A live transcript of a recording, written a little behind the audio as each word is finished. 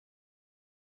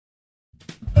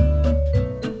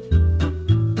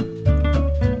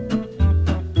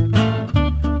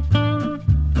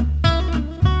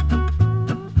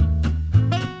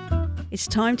It's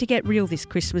time to get real this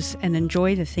Christmas and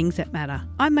enjoy the things that matter.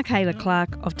 I'm Michaela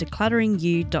Clark of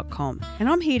declutteringyou.com and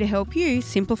I'm here to help you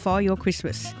simplify your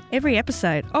Christmas. Every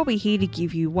episode, I'll be here to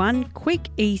give you one quick,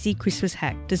 easy Christmas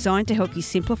hack designed to help you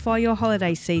simplify your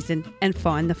holiday season and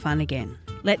find the fun again.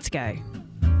 Let's go.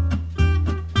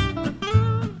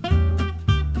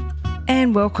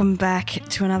 And welcome back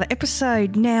to another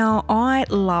episode. Now, I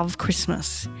love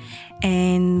Christmas.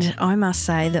 And I must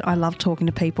say that I love talking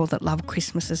to people that love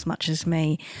Christmas as much as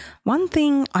me. One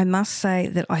thing I must say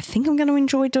that I think I'm going to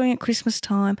enjoy doing at Christmas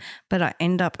time, but I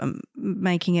end up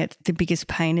making it the biggest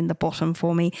pain in the bottom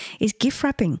for me, is gift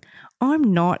wrapping.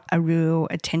 I'm not a real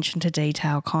attention to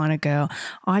detail kind of girl.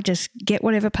 I just get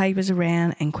whatever paper's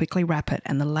around and quickly wrap it.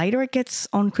 And the later it gets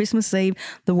on Christmas Eve,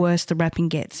 the worse the wrapping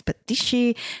gets. But this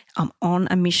year, I'm on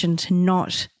a mission to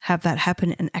not have that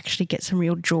happen and actually get some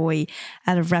real joy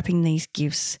out of wrapping these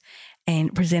gifts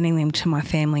and presenting them to my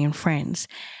family and friends.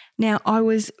 Now, I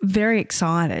was very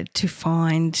excited to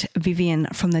find Vivian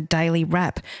from the Daily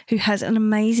Wrap, who has an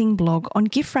amazing blog on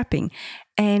gift wrapping.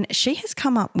 And she has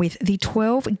come up with the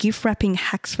 12 gift wrapping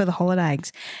hacks for the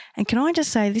holidays. And can I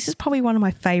just say, this is probably one of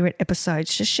my favourite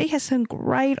episodes. She has some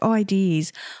great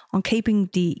ideas on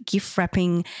keeping the gift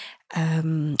wrapping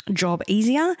job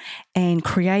easier and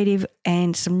creative,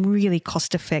 and some really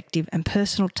cost-effective and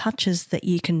personal touches that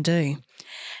you can do.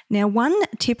 Now, one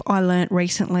tip I learnt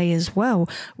recently as well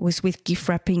was with gift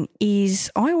wrapping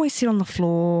is I always sit on the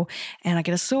floor and I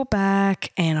get a sore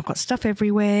back and I've got stuff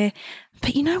everywhere.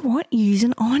 But you know what? Use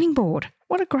an ironing board.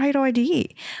 What a great idea.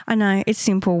 I know it's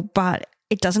simple, but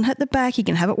it doesn't hurt the back. You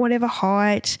can have it whatever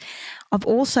height. I've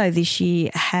also this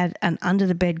year had an under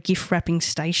the bed gift wrapping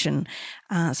station,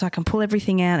 so I can pull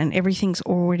everything out and everything's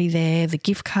already there, the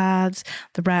gift cards,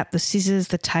 the wrap, the scissors,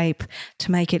 the tape, to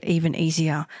make it even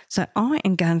easier. So I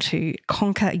am going to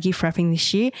conquer gift wrapping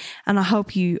this year, and I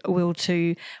hope you will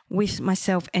too, with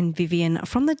myself and Vivian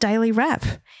from the Daily Wrap.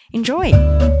 Enjoy.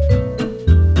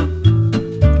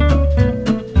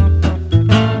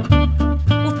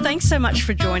 Thanks so much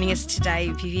for joining us today,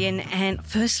 Vivian. And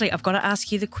firstly, I've got to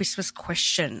ask you the Christmas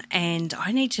question. And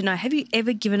I need to know, have you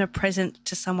ever given a present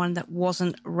to someone that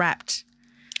wasn't wrapped?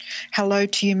 Hello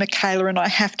to you, Michaela. And I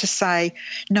have to say,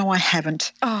 no, I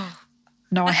haven't. Oh.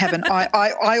 No, I haven't.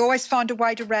 I always find a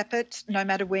way to wrap it, no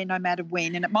matter where, no matter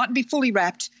when. And it mightn't be fully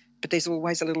wrapped, but there's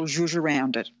always a little zhuzh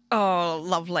around it. Oh,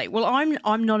 lovely. Well,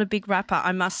 I'm not a big wrapper.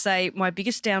 I must say my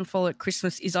biggest downfall at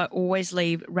Christmas is I always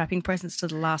leave wrapping presents to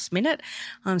the last minute.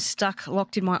 I'm stuck,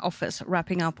 locked in my office,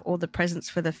 wrapping up all the presents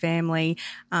for the family,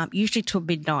 usually till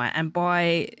midnight. And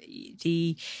by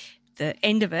the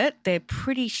end of it, they're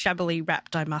pretty shabbily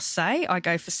wrapped, I must say. I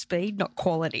go for speed, not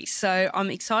quality. So I'm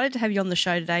excited to have you on the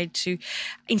show today to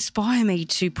inspire me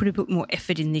to put a bit more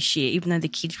effort in this year. Even though the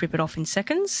kids rip it off in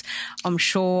seconds, I'm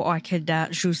sure I could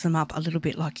zhuzh them up a little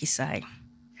bit, like you say.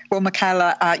 Well,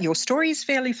 Michaela, your story is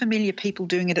fairly familiar, people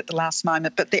doing it at the last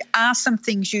moment, but there are some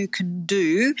things you can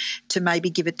do to maybe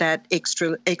give it that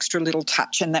extra little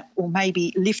touch, and that will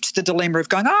maybe lift the dilemma of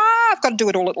going, I've got to do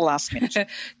it all at the last minute.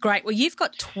 Great. Well, you've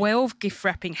got 12 gift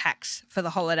wrapping hacks for the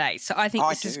holidays, so I think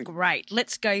this is great.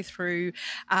 Let's go through,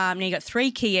 now you've got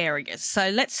 3 key areas,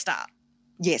 so let's start.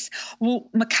 Yes. Well,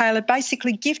 Michaela,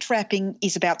 basically gift wrapping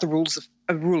is about the rule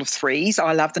of threes.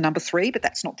 I love the number 3, but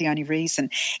that's not the only reason.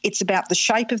 It's about the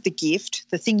shape of the gift,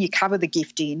 the thing you cover the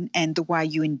gift in, and the way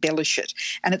you embellish it.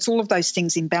 And it's all of those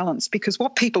things in balance, because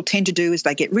what people tend to do is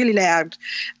they get really loud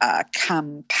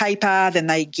paper, then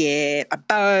they get a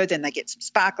bow, then they get some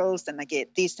sparkles, then they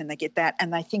get this, then they get that,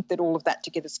 and they think that all of that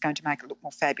together is going to make it look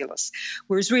more fabulous.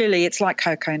 Whereas really it's like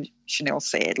Coco Chanel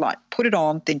said, like put it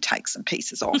on, then take some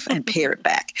pieces off and pare it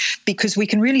back, because we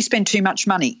can really spend too much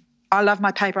money. I love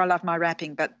my paper, I love my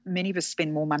wrapping, but many of us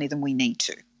spend more money than we need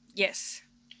to. Yes.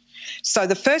 So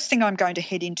the first thing I'm going to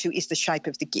head into is the shape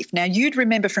of the gift. Now, you'd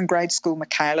remember from grade school,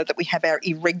 Michaela, that we have our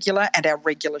irregular and our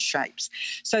regular shapes.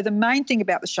 So the main thing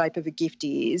about the shape of a gift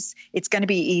is it's going to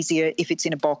be easier if it's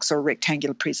in a box or a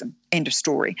rectangular prism. End of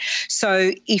story.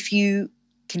 So if you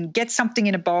can get something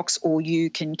in a box, or you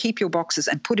can keep your boxes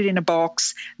and put it in a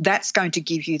box, that's going to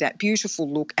give you that beautiful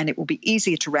look, and it will be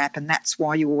easier to wrap, and that's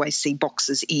why you always see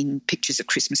boxes in pictures of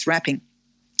Christmas wrapping.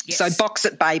 Yes. So box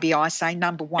it, baby, I say,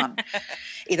 number 1.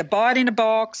 Either buy it in a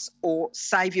box or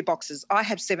save your boxes. I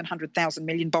have 700,000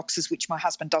 million boxes, which my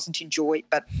husband doesn't enjoy,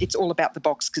 but it's all about the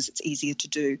box because it's easier to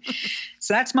do.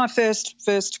 So that's my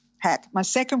first hack. My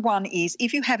second one is,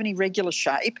 if you have an irregular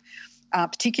shape,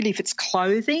 particularly if it's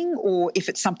clothing or if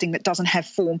it's something that doesn't have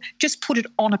form, just put it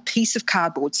on a piece of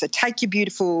cardboard. So take your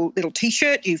beautiful little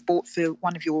T-shirt you've bought for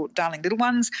one of your darling little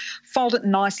ones, fold it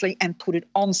nicely and put it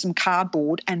on some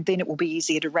cardboard, and then it will be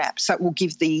easier to wrap. So it will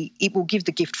give the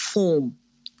gift form,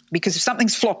 because if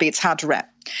something's floppy, it's hard to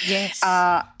wrap. Yes.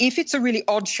 If it's a really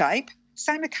odd shape,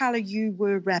 say, Michaela, you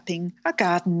were wrapping a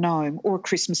garden gnome or a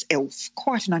Christmas elf,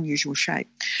 quite an unusual shape.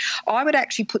 I would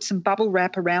actually put some bubble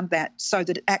wrap around that so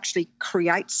that it actually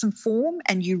creates some form,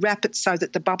 and you wrap it so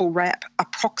that the bubble wrap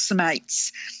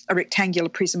approximates a rectangular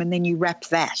prism, and then you wrap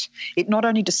that. It not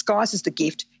only disguises the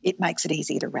gift, it makes it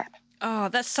easier to wrap. Oh,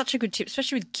 that's such a good tip,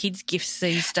 especially with kids' gifts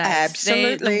these days.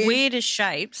 Absolutely. They're the weirdest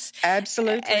shapes.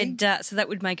 Absolutely. And so that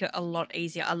would make it a lot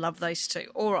easier. I love those too.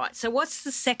 All right. So what's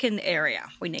the second area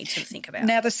we need to think about?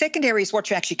 Now, the second area is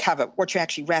what you actually cover, what you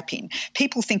actually wrap in.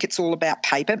 People think it's all about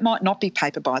paper. It might not be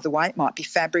paper, by the way. It might be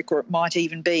fabric, or it might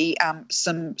even be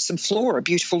some flora, a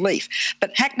beautiful leaf.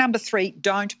 But hack number 3,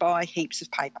 don't buy heaps of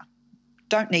paper.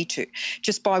 Don't need to.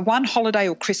 Just buy one holiday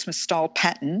or Christmas style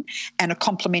pattern and a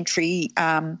complementary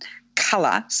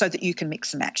colour so that you can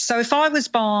mix and match. So if I was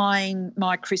buying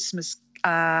my Christmas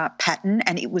pattern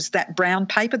and it was that brown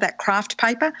paper, that craft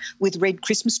paper with red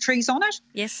Christmas trees on it,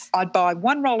 yes, I'd buy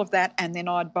one roll of that, and then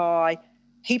I'd buy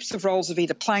heaps of rolls of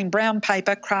either plain brown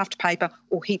paper, craft paper,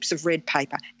 or heaps of red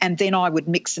paper, and then I would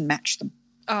mix and match them.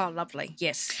 Oh, lovely,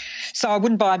 yes. So I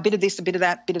wouldn't buy a bit of this, a bit of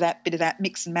that, bit of that, bit of that,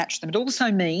 mix and match them. It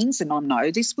also means, and I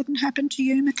know this wouldn't happen to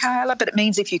you, Michaela, but it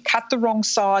means if you cut the wrong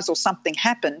size or something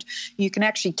happened, you can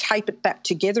actually tape it back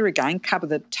together again, cover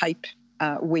the tape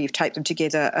where you've taped them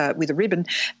together with a ribbon,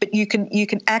 but you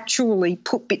can actually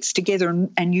put bits together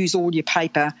and use all your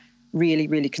paper really,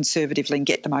 really conservatively and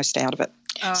get the most out of it.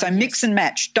 Oh, so mix and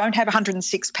match. Don't have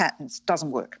 106 patterns.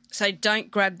 Doesn't work. So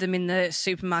don't grab them in the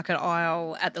supermarket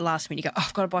aisle at the last minute. You go, oh,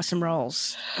 I've got to buy some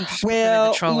rolls.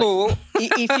 Well, look,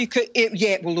 if you could,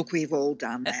 look, we've all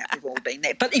done that. We've all been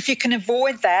there. But if you can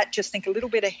avoid that, just think a little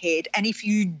bit ahead. And if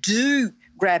you do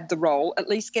grab the roll, at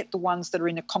least get the ones that are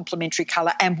in a complementary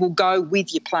colour and will go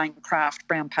with your plain craft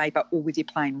brown paper or with your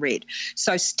plain red.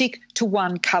 So stick to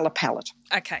one colour palette.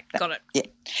 Okay, got it. Yeah.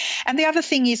 And the other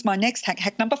thing is my next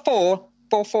hack number 4,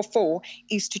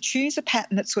 is to choose a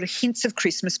pattern that sort of hints of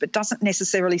Christmas but doesn't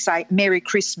necessarily say Merry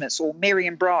Christmas or Merry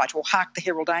and Bright or Hark the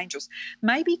Herald Angels.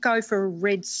 Maybe go for a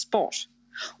red spot,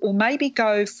 or maybe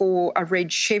go for a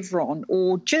red chevron,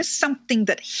 or just something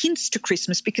that hints to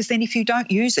Christmas, because then if you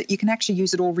don't use it, you can actually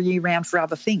use it all year round for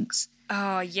other things.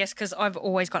 Oh, yes, because I've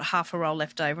always got half a roll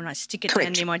left over and I stick it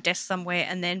down near my desk somewhere,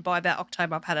 and then by about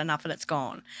October I've had enough and it's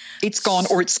gone. It's gone,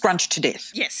 or it's scrunched to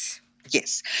death. Yes.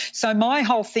 Yes. So my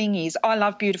whole thing is I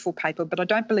love beautiful paper, but I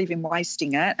don't believe in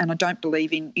wasting it, and I don't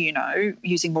believe in,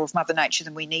 using more of Mother Nature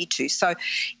than we need to. So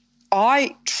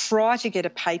I try to get a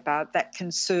paper that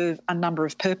can serve a number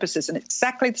of purposes, and it's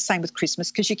exactly the same with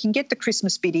Christmas, because you can get the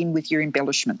Christmas bit in with your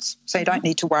embellishments. So you don't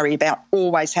need to worry about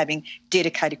always having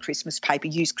dedicated Christmas paper.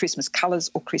 Use Christmas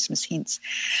colours or Christmas hints.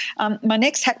 My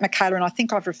next hack, Michaela, and I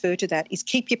think I've referred to that, is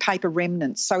keep your paper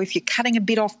remnants. So if you're cutting a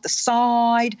bit off the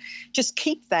side, just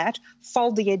keep that,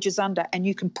 fold the edges under, and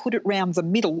you can put it round the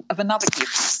middle of another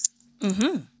gift.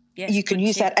 Mm-hmm. Yes, you can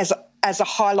use that as a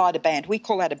highlighter band. We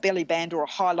call that a belly band or a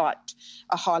highlight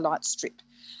strip.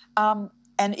 And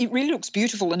it really looks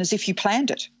beautiful and as if you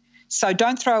planned it. So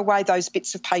don't throw away those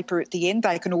bits of paper at the end.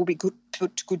 They can all be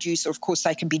put to good use, or, of course,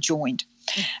 they can be joined.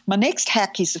 My next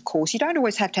hack is, of course, you don't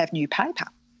always have to have new paper.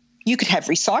 You could have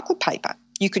recycled paper.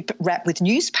 You could wrap with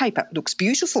newspaper. It looks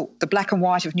beautiful, the black and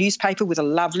white of newspaper with a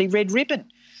lovely red ribbon.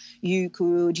 You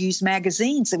could use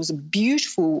magazines. There was a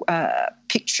beautiful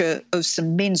picture of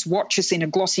some men's watches in a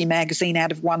glossy magazine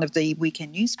out of one of the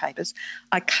weekend newspapers.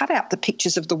 I cut out the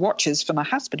pictures of the watches for my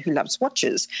husband, who loves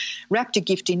watches, wrapped a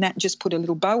gift in that and just put a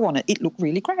little bow on it. It looked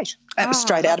really great. That was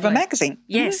straight out of a magazine.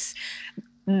 Yes.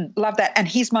 Love that. And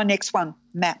here's my next one,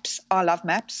 maps. I love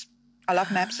maps.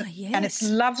 Yes. And it's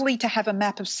lovely to have a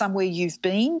map of somewhere you've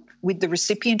been with the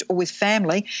recipient or with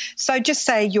family. So just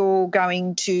say you're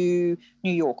going to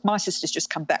New York. My sister's just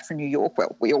come back from New York.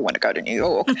 Well, we all want to go to New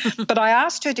York. But I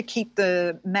asked her to keep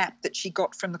the map that she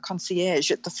got from the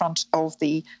concierge at the front of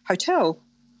the hotel.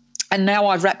 And now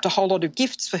I've wrapped a whole lot of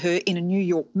gifts for her in a New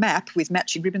York map with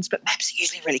matching ribbons, but maps are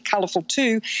usually really colourful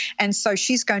too. And so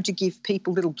she's going to give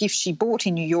people little gifts she bought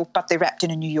in New York, but they're wrapped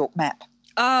in a New York map.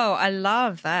 Oh, I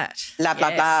love that. Love.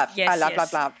 Yes, I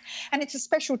love. And it's a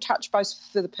special touch both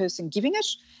for the person giving it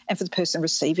and for the person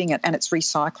receiving it, and it's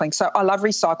recycling. So I love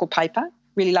recycled paper.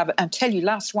 Really love it. And I'll tell you,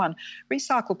 last one,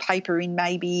 recycle paper in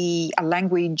maybe a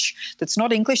language that's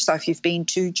not English. So if you've been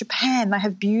to Japan, they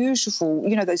have beautiful,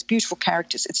 those beautiful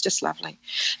characters. It's just lovely.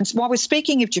 And so while we're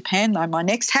speaking of Japan, though, my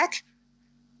next hack,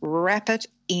 wrap it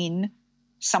in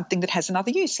something that has another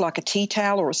use, like a tea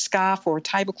towel or a scarf or a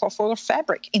tablecloth or a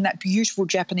fabric in that beautiful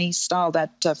Japanese style,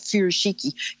 that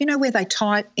furoshiki. You know where they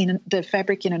tie in the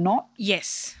fabric in a knot?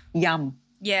 Yes. Yum.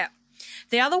 Yeah.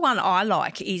 The other one I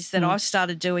like is that I've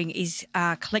started doing is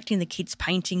collecting the kids'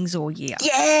 paintings all year.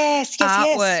 Yes.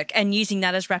 Artwork and using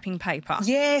that as wrapping paper.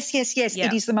 Yes. Yeah.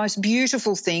 It is the most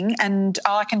beautiful thing, and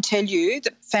I can tell you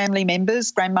that family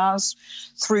members, grandmas,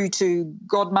 through to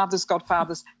godmothers,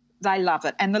 godfathers, they love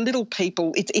it. And the little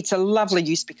people, it's a lovely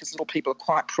use because little people are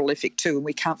quite prolific too, and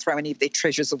we can't throw any of their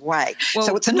treasures away. Well,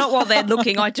 so it's not while they're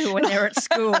looking. I do when they're at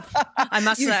school, I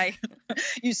must say.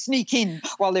 You sneak in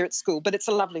while they're at school, but it's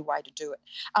a lovely way to do it.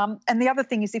 And the other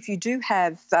thing is, if you do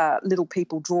have little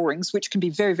people drawings, which can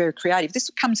be very, very creative, this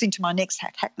comes into my next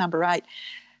hack number 8.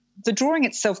 The drawing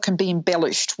itself can be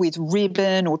embellished with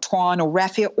ribbon or twine or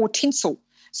raffia or tinsel.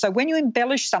 So when you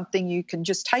embellish something, you can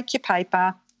just take your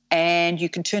paper and you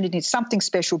can turn it into something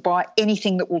special by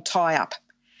anything that will tie up.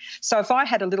 So if I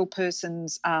had a little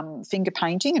person's finger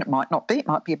painting, and it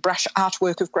might be a brush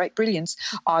artwork of great brilliance,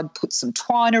 I'd put some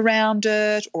twine around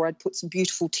it, or I'd put some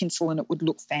beautiful tinsel and it would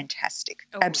look fantastic.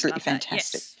 Oh, absolutely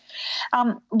fantastic.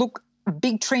 Yes. Look,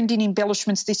 big trend in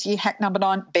embellishments this year, hack number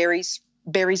 9, berries.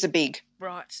 Berries are big.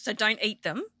 Right, so don't eat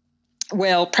them.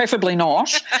 Well, preferably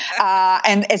not,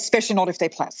 and especially not if they're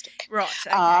plastic. Right,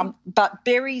 okay. But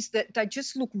berries, that they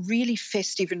just look really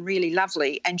festive and really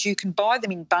lovely, and you can buy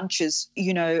them in bunches,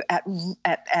 at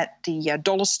the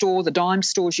dollar store, the dime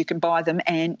stores, you can buy them,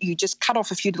 and you just cut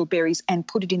off a few little berries and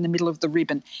put it in the middle of the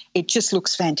ribbon. It just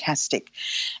looks fantastic.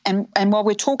 And while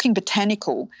we're talking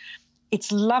botanical, it's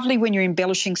lovely when you're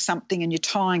embellishing something and you're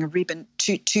tying a ribbon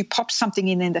to pop something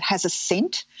in there that has a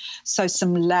scent, so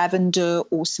some lavender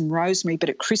or some rosemary, but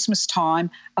at Christmas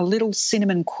time, a little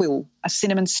cinnamon quill, a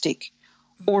cinnamon stick,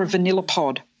 or a vanilla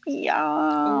pod.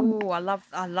 Yum. Oh, I love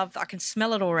I can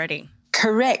smell it already.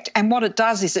 Correct. And what it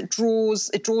does is it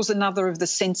draws another of the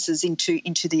senses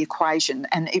into the equation,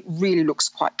 and it really looks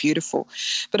quite beautiful.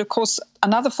 But, of course,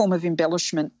 another form of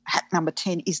embellishment, hack number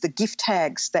 10, is the gift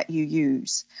tags that you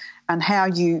use and how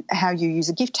you use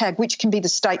a gift tag, which can be the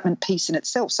statement piece in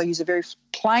itself. So use a very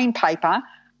plain paper,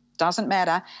 doesn't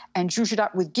matter, and zhuzh it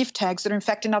up with gift tags that are in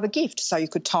fact another gift. So you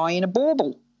could tie in a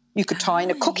bauble. You could tie in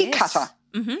a cookie cutter.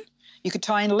 Mm-hmm. You could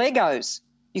tie in Legos.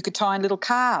 You could tie in little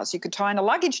cars. You could tie in a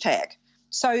luggage tag.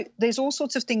 So there's all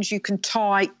sorts of things you can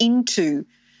tie into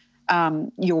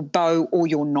your bow or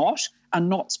your knot. A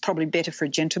knot's probably better for a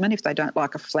gentleman if they don't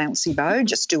like a flouncy bow.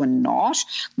 Just do a knot.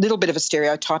 A little bit of a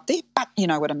stereotype there, but you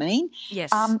know what I mean. Yes.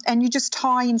 And you just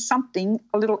tie in something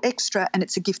a little extra, and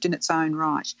it's a gift in its own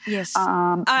right. Yes.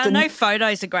 I know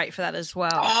photos are great for that as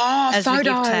well. Oh, as photos.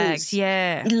 The gift tags,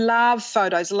 yeah. Love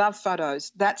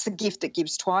photos. That's a gift that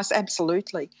gives twice,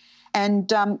 absolutely. And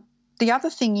the other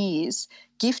thing is,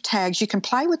 gift tags, you can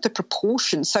play with the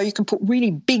proportions, so you can put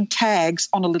really big tags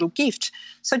on a little gift.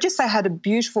 So just say I had a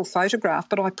beautiful photograph,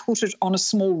 but I put it on a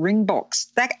small ring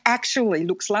box. That actually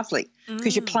looks lovely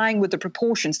because you're playing with the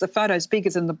proportions. The photo's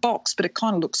bigger than the box, but it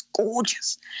kind of looks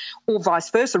gorgeous. Or vice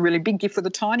versa, a really big gift with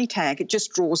a tiny tag. It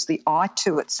just draws the eye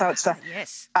to it. So it's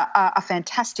a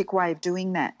fantastic way of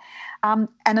doing that. And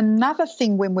another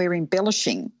thing when we're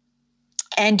embellishing,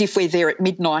 and if we're there at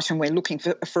midnight and we're looking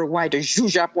for a way to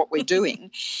zhuzh up what we're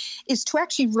doing, is to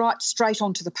actually write straight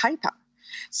onto the paper.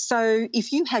 So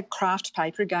if you had craft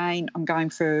paper, again, I'm going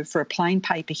for a plain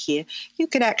paper here, you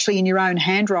could actually in your own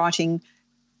handwriting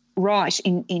write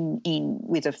in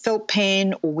with a felt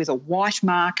pen or with a white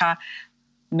marker,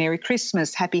 Merry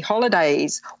Christmas, Happy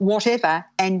Holidays, whatever,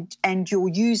 and you're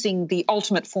using the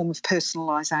ultimate form of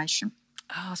personalisation.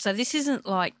 Oh, so this isn't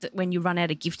like that when you run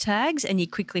out of gift tags and you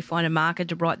quickly find a marker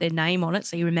to write their name on it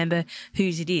so you remember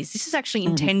whose it is. This is actually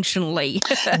intentionally.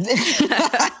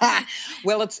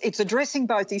 Well, it's addressing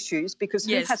both issues because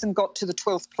who hasn't got to the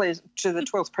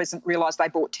 12th present realised they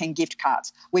bought 10 gift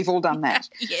cards? We've all done that.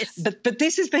 Yes. But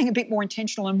this is being a bit more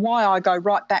intentional, and why I go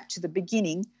right back to the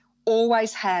beginning,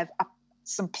 always have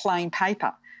some plain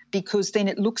paper, because then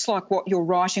it looks like what you're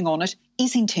writing on it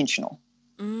is intentional.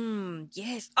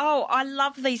 Yes. Oh, I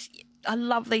love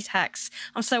these hacks.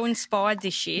 I'm so inspired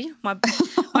this year. My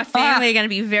family are going to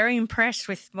be very impressed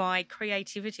with my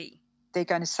creativity. They're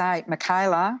going to say,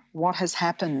 Michaela, what has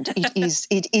happened?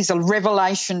 It is a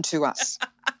revelation to us.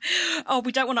 Oh,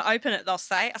 we don't want to open it, they'll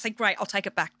say. I say, great, I'll take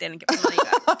it back then and get my money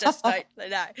back. Just don't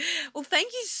know. Well, thank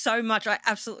you so much. I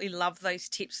absolutely love those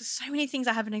tips. There's so many things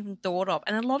I haven't even thought of.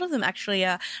 And a lot of them actually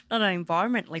are not only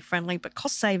environmentally friendly, but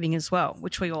cost saving as well,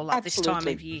 which we all love this time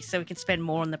of year. So we can spend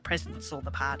more on the presents or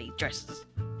the party dresses.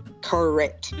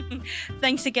 Correct.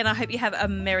 Thanks again. I hope you have a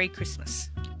Merry Christmas.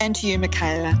 And to you,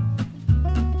 Michaela.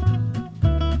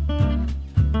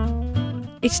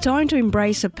 It's time to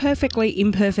embrace a perfectly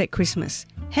imperfect Christmas.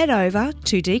 Head over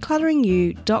to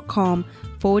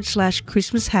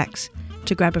declutteryou.com/Christmas hacks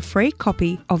to grab a free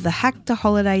copy of the Hack the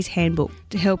Holidays Handbook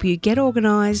to help you get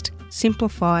organised,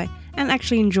 simplify, and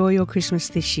actually enjoy your Christmas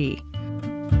this year.